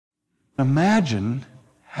Imagine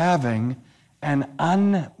having an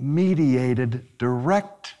unmediated,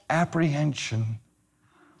 direct apprehension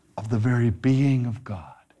of the very being of God.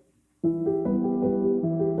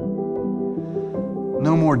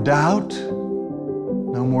 No more doubt,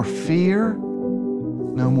 no more fear,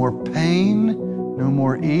 no more pain, no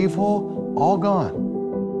more evil, all gone.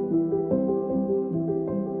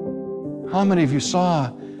 How many of you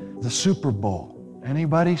saw the Super Bowl?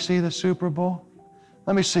 Anybody see the Super Bowl?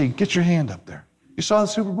 Let me see, get your hand up there. You saw the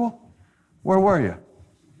Super Bowl? Where were you?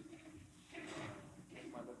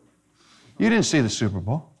 You didn't see the Super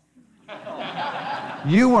Bowl.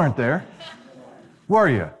 You weren't there, were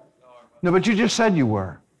you? No, but you just said you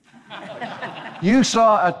were. You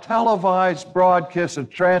saw a televised broadcast, a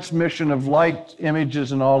transmission of light,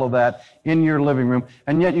 images, and all of that in your living room,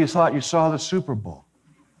 and yet you thought you saw the Super Bowl.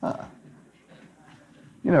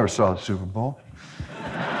 You never saw the Super Bowl.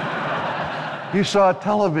 You saw a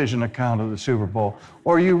television account of the Super Bowl,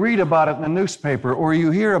 or you read about it in the newspaper, or you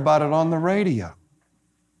hear about it on the radio.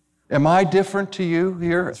 Am I different to you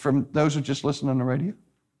here from those who just listen on the radio?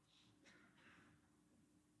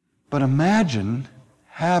 But imagine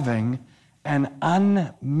having an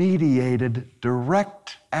unmediated,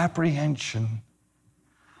 direct apprehension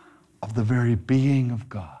of the very being of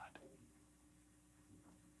God.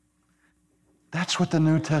 That's what the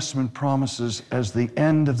New Testament promises as the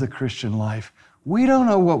end of the Christian life. We don't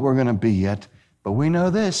know what we're going to be yet, but we know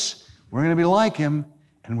this. We're going to be like Him,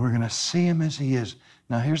 and we're going to see Him as He is.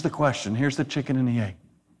 Now, here's the question. Here's the chicken and the egg.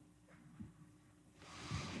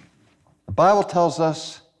 The Bible tells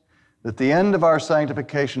us that the end of our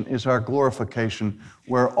sanctification is our glorification,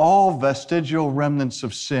 where all vestigial remnants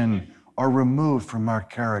of sin are removed from our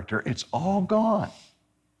character. It's all gone.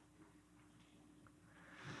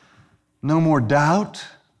 No more doubt,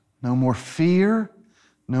 no more fear,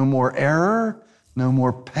 no more error, no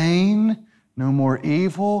more pain, no more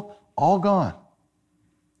evil, all gone.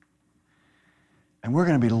 And we're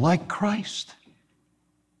going to be like Christ,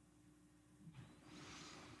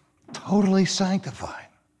 totally sanctified.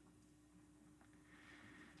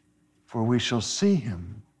 For we shall see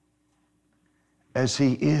Him as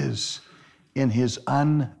He is in His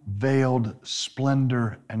unveiled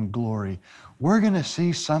splendor and glory. We're going to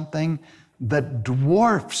see something that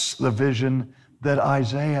dwarfs the vision that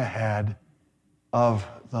Isaiah had of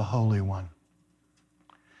the Holy One.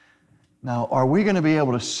 Now, are we going to be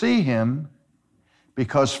able to see Him?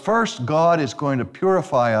 Because first, God is going to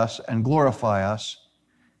purify us and glorify us,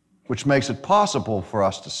 which makes it possible for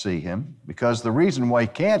us to see Him, because the reason why you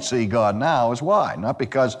can't see God now is why? Not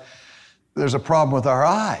because there's a problem with our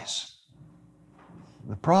eyes.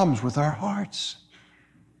 The problem's with our hearts.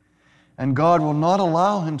 And God will not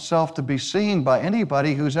allow Himself to be seen by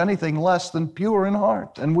anybody who's anything less than pure in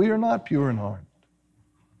heart, and we are not pure in heart.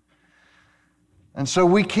 And so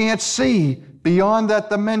we can't see beyond that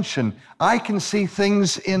dimension. I can see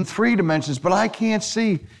things in 3 dimensions, but I can't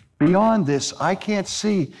see beyond this. I can't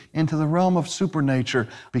see into the realm of supernature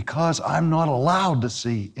because I'm not allowed to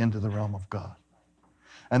see into the realm of God.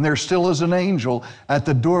 And there still is an angel at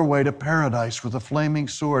the doorway to paradise with a flaming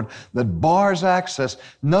sword that bars access.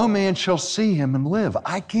 No man shall see Him and live.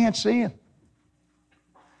 I can't see Him.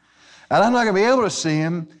 And I'm not going to be able to see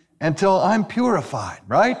Him until I'm purified,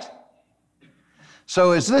 right?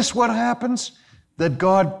 So is this what happens? That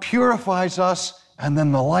God purifies us and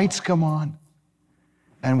then the lights come on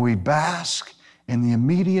and we bask in the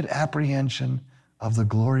immediate apprehension of the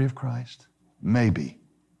glory of Christ? Maybe.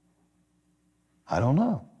 I don't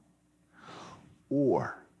know.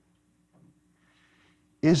 Or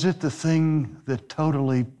is it the thing that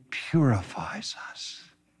totally purifies us?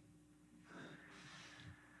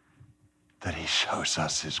 That He shows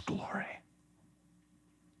us His glory.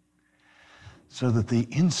 So that the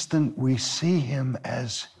instant we see Him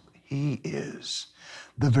as He is,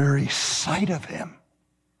 the very sight of Him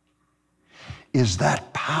is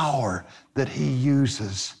that power that He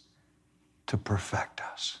uses to perfect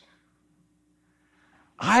us.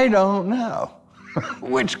 I don't know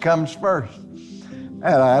which comes first, and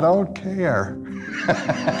I don't care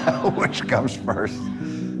which comes first.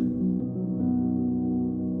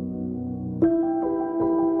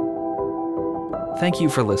 Thank you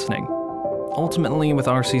for listening. Ultimately with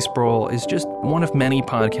R.C. Sproul is just one of many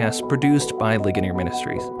podcasts produced by Ligonier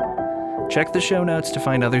Ministries. Check the show notes to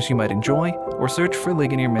find others you might enjoy, or search for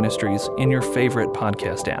Ligonier Ministries in your favorite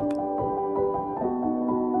podcast app.